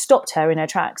stopped her in her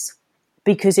tracks,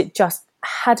 because it just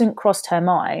hadn't crossed her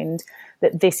mind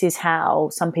that this is how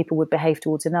some people would behave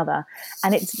towards another.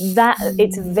 And it's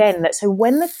then that, so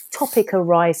when the topic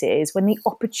arises, when the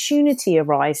opportunity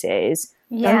arises,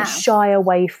 don't shy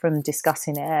away from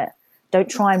discussing it. Don't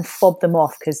try and fob them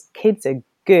off, because kids are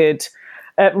good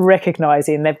at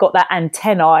recognising. They've got that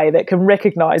antennae that can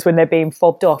recognise when they're being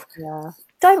fobbed off. Yeah.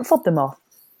 Don't fob them off.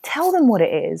 Tell them what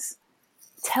it is.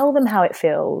 Tell them how it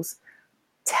feels.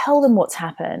 Tell them what's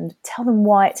happened. Tell them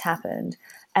why it's happened,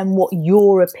 and what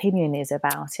your opinion is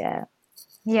about it.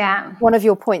 Yeah. One of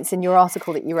your points in your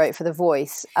article that you wrote for The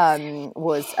Voice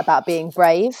was about being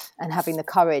brave and having the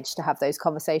courage to have those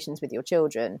conversations with your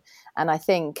children. And I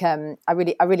think I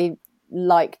really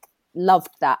loved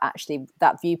that, actually,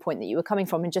 that viewpoint that you were coming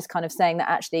from, and just kind of saying that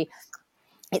actually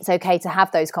it's okay to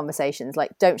have those conversations.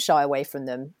 Like, don't shy away from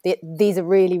them. These are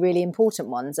really, really important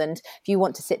ones. And if you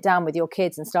want to sit down with your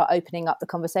kids and start opening up the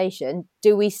conversation,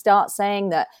 do we start saying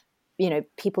that, you know,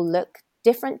 people look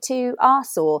different to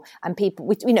us, and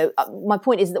people, you know, my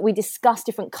point is that we discuss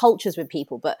different cultures with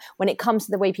people, but when it comes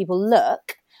to the way people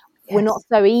look, we're not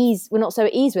so ease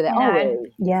with it, are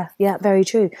we? Yeah, very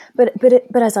true. But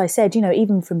as I said, you know,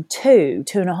 even from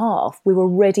 2.5, we were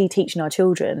already teaching our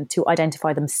children to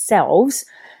identify themselves,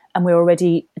 and we're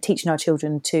already teaching our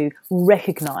children to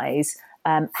recognise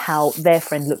how their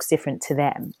friend looks different to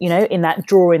them, you know, in that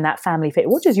drawing that family fit.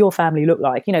 What does your family look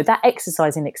like? You know, that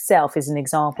exercise in itself is an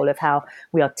example of how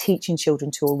we are teaching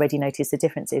children to already notice the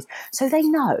differences. So they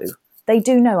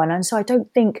do know. And so I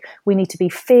don't think we need to be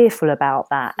fearful about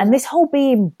that. And this whole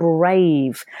being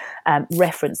brave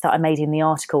reference that I made in the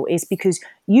article is because,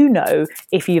 you know,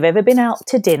 if you've ever been out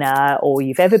to dinner or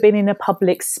you've ever been in a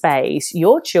public space,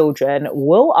 your children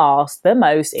will ask the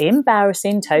most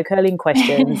embarrassing toe-curling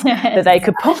questions that they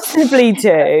could possibly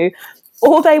do,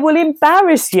 or they will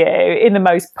embarrass you in the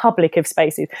most public of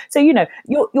spaces. So, you know,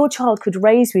 your child could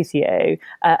raise with you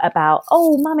about,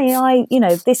 "Oh, Mummy,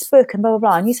 this book," and blah, blah,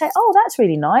 blah. And you say, "Oh, that's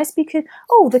really nice, because,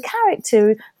 oh, the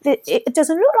character, it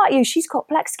doesn't look like you. She's got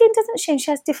black skin, doesn't she? And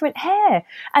she has different hair."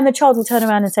 And the child will turn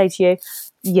around and say to you,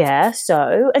 "Yeah,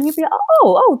 so?" And you'll be like,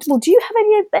 oh, well, do you have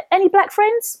any black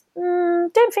friends?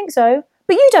 Don't think so.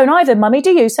 But you don't either, Mummy,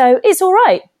 do you? So it's all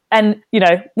right. And, you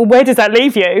know, well, where does that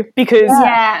leave you? Because,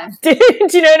 do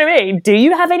you know what I mean? Do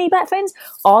you have any black friends?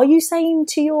 Are you saying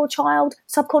to your child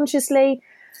subconsciously,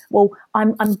 "Well,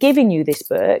 I'm giving you this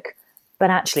book, but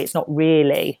actually it's not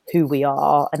really who we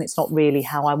are, and it's not really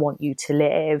how I want you to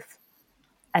live"?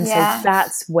 And so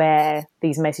that's where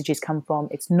these messages come from.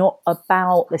 It's not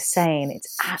about the saying,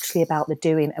 it's actually about the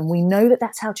doing. And we know that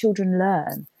that's how children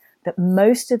learn, that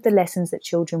most of the lessons that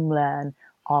children learn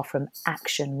are from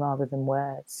action rather than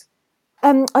words.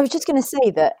 I was just going to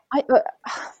say that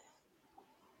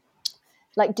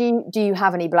do you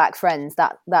have any black friends?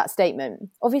 That statement,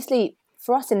 obviously,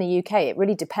 for us in the UK, it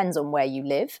really depends on where you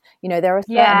live. You know, there are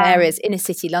certain areas, inner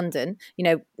city London, you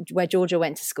know, where Georgia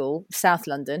went to school, South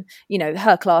London, you know,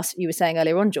 her class, you were saying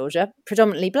earlier on, Georgia,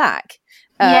 predominantly black.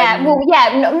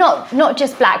 Not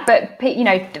just black, but, you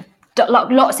know,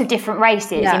 lots of different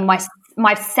races in my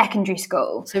my secondary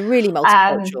school. So really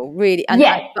multicultural, really. And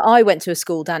I went to a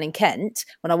school down in Kent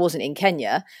when I wasn't in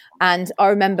Kenya. And I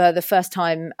remember the first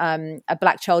time a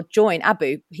black child joined,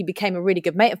 Abu, he became a really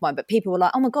good mate of mine. But people were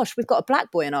like, oh my gosh, we've got a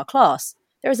black boy in our class.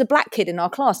 There is a black kid in our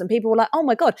class. And people were like, oh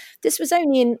my God, this was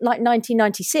only in like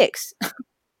 1996.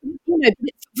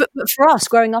 But for us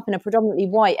growing up in a predominantly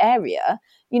white area,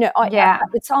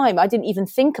 at the time I didn't even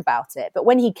think about it. But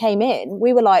when he came in,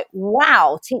 we were like,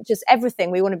 wow, teach us everything.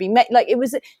 We want to be like it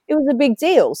was a big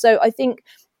deal. So I think,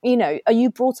 are you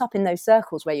brought up in those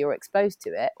circles where you're exposed to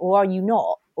it, or are you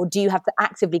not? Or do you have to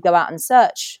actively go out and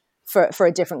search for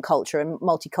a different culture and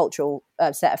multicultural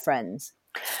set of friends?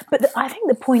 But I think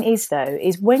the point is, though,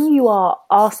 is when you are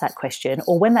asked that question,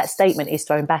 or when that statement is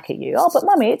thrown back at you, oh, but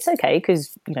mummy, it's okay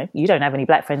because, you don't have any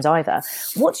black friends either.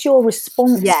 What's your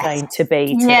response going to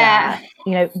be to that?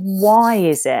 Why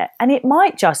is it? And it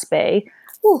might just be,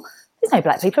 well, there's no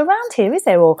black people around here, is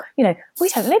there? Or, we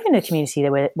don't live in a community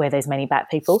where there's many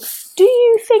black people. Do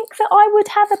you think that I would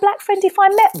have a black friend if I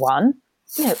met one?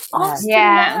 Ask them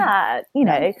that,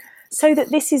 so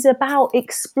that this is about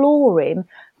exploring.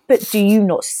 But do you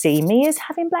not see me as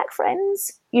having black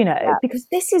friends? Because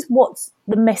this is what's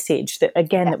the message that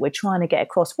we're trying to get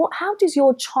across. How does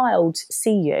your child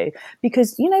see you?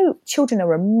 Because, children are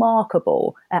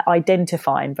remarkable at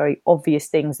identifying very obvious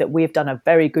things that we've done a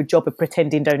very good job of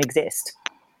pretending don't exist.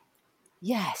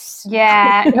 Yes.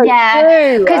 Yeah.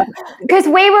 Because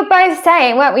we were both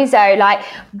saying, weren't we, Zoe? Like,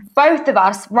 both of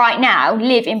us right now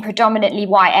live in predominantly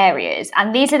white areas.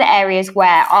 And these are the areas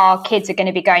where our kids are going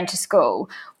to be going to school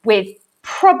with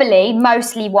probably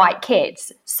mostly white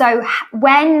kids. So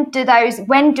when do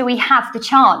we have the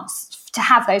chance to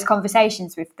have those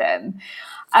conversations with them?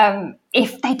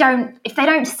 If they don't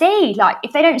see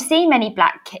many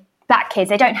black kids,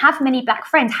 they don't have many black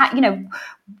friends.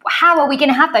 How are we going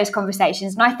to have those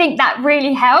conversations? And I think that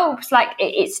really helps. Like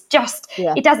it's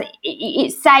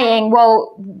saying,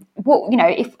 well,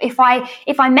 if I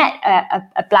met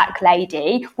a black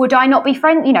lady, would I not be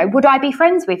friends? Would I be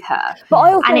friends with her? But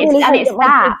I also it's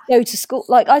that go to school.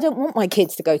 Like I don't want my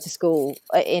kids to go to school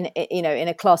in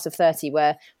a class of 30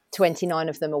 where 29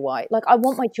 of them are white. Like I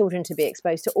want my children to be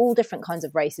exposed to all different kinds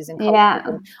of races and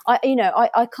cultures. And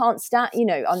I can't stand,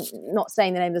 I'm not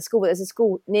saying the name of the school, but there's a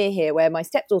school near here where my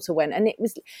stepdaughter went, and it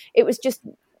was just,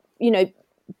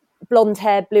 blonde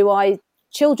hair, blue eyed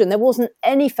children. There wasn't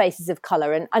any faces of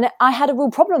color. And I had a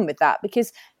real problem with that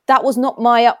because that was not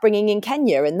my upbringing in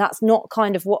Kenya. And that's not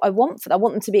kind of what I want I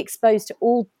want them to be exposed to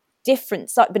all different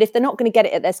sides. But if they're not going to get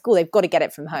it at their school, they've got to get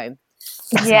it from home.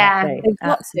 Exactly.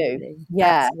 Absolutely.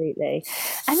 Absolutely.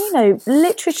 And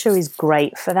literature is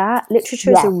great for that.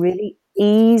 Literature is a really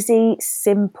easy,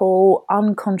 simple,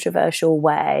 uncontroversial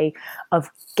way of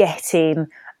getting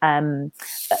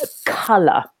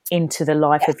colour into the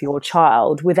life of your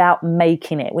child without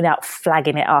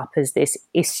flagging it up as this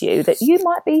issue that you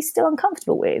might be still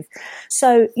uncomfortable with.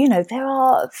 So, there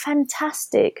are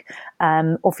fantastic,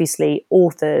 obviously,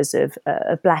 authors of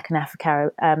Black and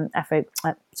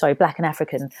Black and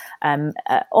African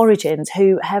origins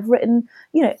who have written,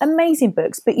 amazing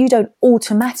books, but you don't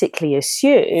automatically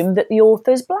assume that the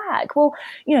author's black. Well,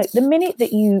 the minute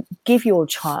that you give your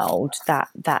child that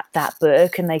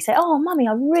book and they say, oh, mummy,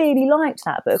 I really liked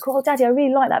that book, or oh, daddy, I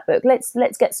really like that book,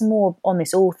 let's get some more on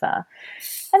this author.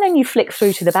 And then you flick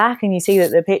through to the back and you see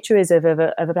that the picture is of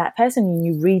a black person, and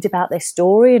you read about their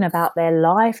story and about their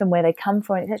life and where they come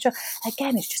from, etc.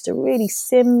 Again, it's just a really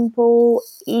simple,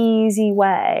 easy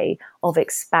way of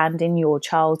expanding your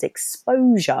child's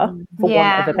exposure, for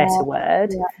want of a better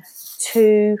word,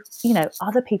 to,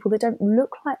 other people that don't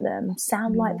look like them,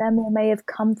 sound like them, or may have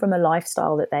come from a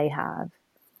lifestyle that they have.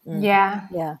 Yeah.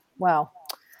 Wow.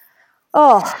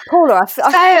 Oh, Paula,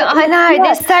 I know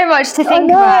there's so much to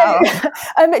think about.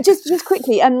 Just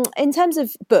quickly, in terms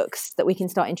of books that we can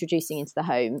start introducing into the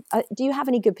home, do you have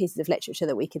any good pieces of literature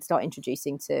that we could start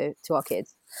introducing to our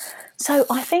kids? So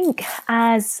I think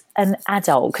as an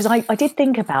adult, because I did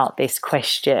think about this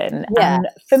question, and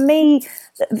for me,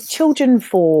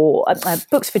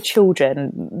 books for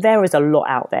children, there is a lot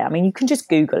out there. I mean, you can just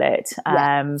Google it,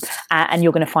 and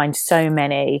you're going to find so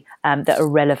many that are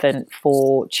relevant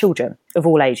for children of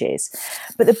all ages.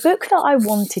 But the book that I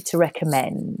wanted to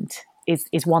recommend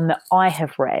is one that I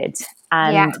have read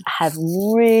and have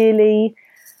really,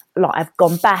 I've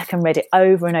gone back and read it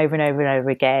over and over and over and over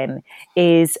again,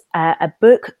 is a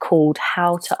book called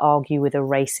How to Argue with a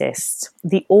Racist.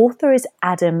 The author is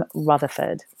Adam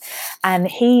Rutherford, and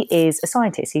he is a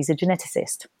scientist. He's a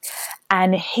geneticist,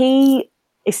 and he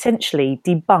essentially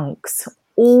debunks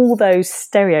all those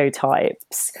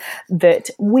stereotypes that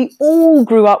we all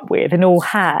grew up with and all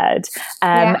had.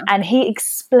 And he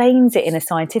explains it in a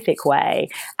scientific way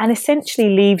and essentially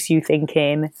leaves you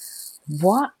thinking,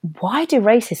 why do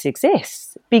racists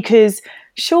exist? Because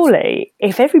surely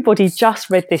if everybody just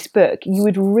read this book, you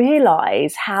would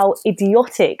realise how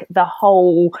idiotic the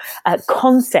whole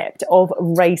concept of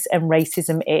race and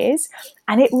racism is.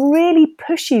 And it really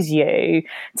pushes you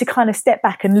to kind of step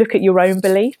back and look at your own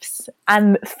beliefs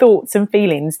and thoughts and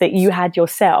feelings that you had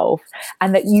yourself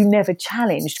and that you never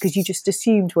challenged because you just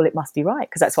assumed, well, it must be right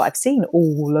because that's what I've seen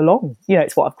all along. You know,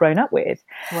 it's what I've grown up with.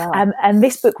 Wow. And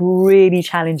this book really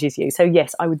challenges you. So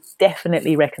yes, I would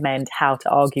definitely recommend How to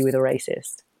Argue with a Racist.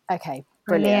 Okay,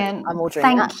 brilliant. I'm ordering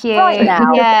Thank you. right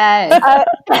now. Yeah.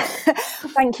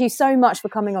 Thank you so much for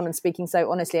coming on and speaking so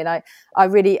honestly. And I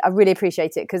really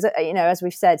appreciate it because, you know, as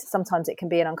we've said, sometimes it can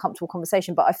be an uncomfortable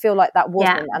conversation, but I feel like that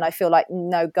wasn't. And I feel like,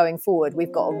 no, going forward,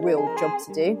 we've got a real job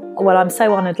to do. Well, I'm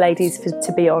so honoured, ladies,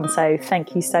 to be on. So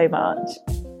thank you so much.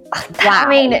 Wow. I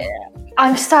mean,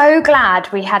 I'm so glad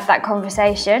we had that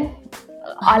conversation.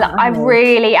 I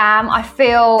really am. I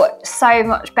feel so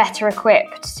much better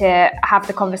equipped to have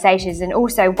the conversations, and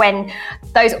also when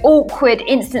those awkward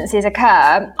instances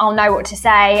occur, I'll know what to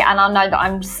say and I'll know that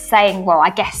I'm saying, well, I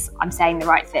guess I'm saying the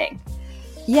right thing.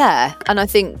 Yeah, and I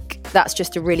think that's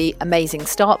just a really amazing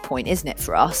start point, isn't it,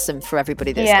 for us and for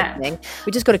everybody that's listening.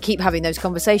 We just got to keep having those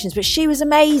conversations. But she was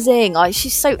amazing.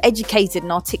 She's so educated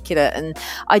and articulate, and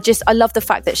I love the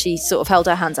fact that she sort of held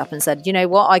her hands up and said, you know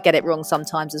what, I get it wrong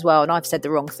sometimes as well, and I've said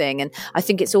the wrong thing. And I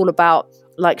think it's all about,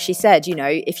 like she said, you know,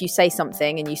 if you say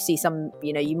something and you see some,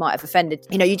 you know, you might have offended,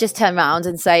 you know, you just turn around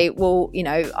and say, well, you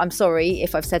know, I'm sorry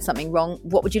if I've said something wrong.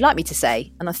 What would you like me to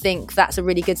say? And I think that's a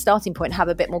really good starting point. Have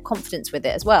a bit more confidence with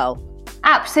it as well.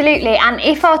 Absolutely. And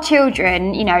if our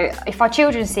children, you know, if our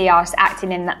children see us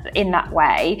acting in that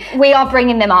way, we are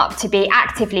bringing them up to be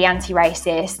actively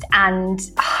anti-racist, and,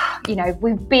 you know,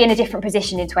 we'll be in a different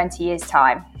position in 20 years'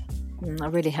 time. I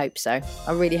really hope so.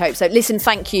 Listen,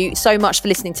 thank you so much for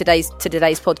listening to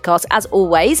today's podcast. As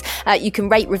always, you can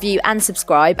rate, review and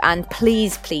subscribe. And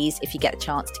please, if you get a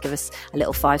chance, to give us a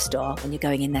little 5-star when you're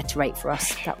going in there to rate for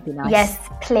us. That would be nice. Yes,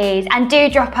 please. And do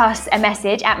drop us a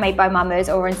message at Made by Mamas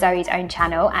or on Zoe's own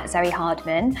channel at Zoe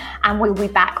Hardman. And we'll be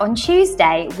back on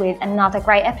Tuesday with another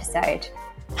great episode.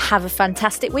 Have a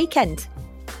fantastic weekend.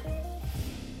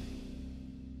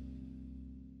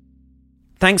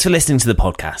 Thanks for listening to the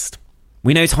podcast.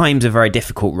 We know times are very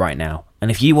difficult right now, and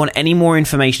if you want any more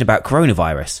information about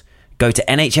coronavirus, go to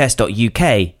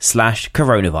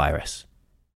nhs.uk/coronavirus.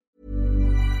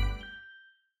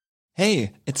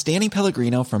 Hey, it's Danny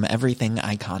Pellegrino from Everything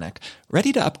Iconic.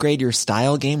 Ready to upgrade your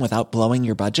style game without blowing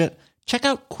your budget? Check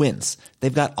out Quince.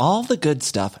 They've got all the good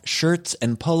stuff, shirts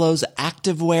and polos,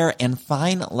 activewear, and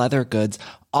fine leather goods,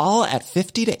 all at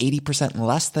 50 to 80%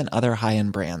 less than other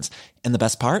high-end brands. And the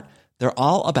best part? They're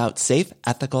all about safe,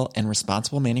 ethical, and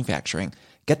responsible manufacturing.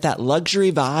 Get that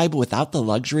luxury vibe without the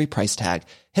luxury price tag.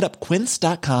 Hit up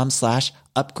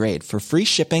quince.com/upgrade for free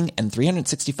shipping and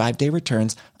 365-day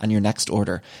returns on your next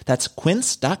order. That's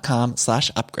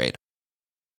quince.com/upgrade.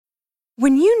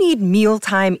 When you need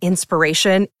mealtime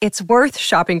inspiration, it's worth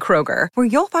shopping Kroger, where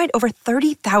you'll find over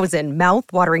 30,000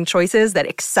 mouth-watering choices that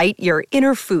excite your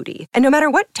inner foodie. And no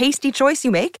matter what tasty choice you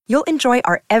make, you'll enjoy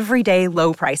our everyday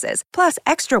low prices, plus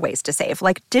extra ways to save,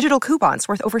 like digital coupons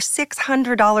worth over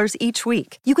 $600 each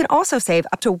week. You can also save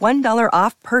up to $1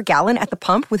 off per gallon at the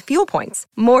pump with fuel points.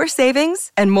 More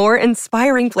savings and more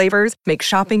inspiring flavors make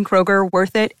shopping Kroger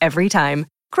worth it every time.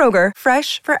 Kroger,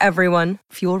 fresh for everyone.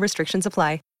 Fuel restrictions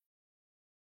apply.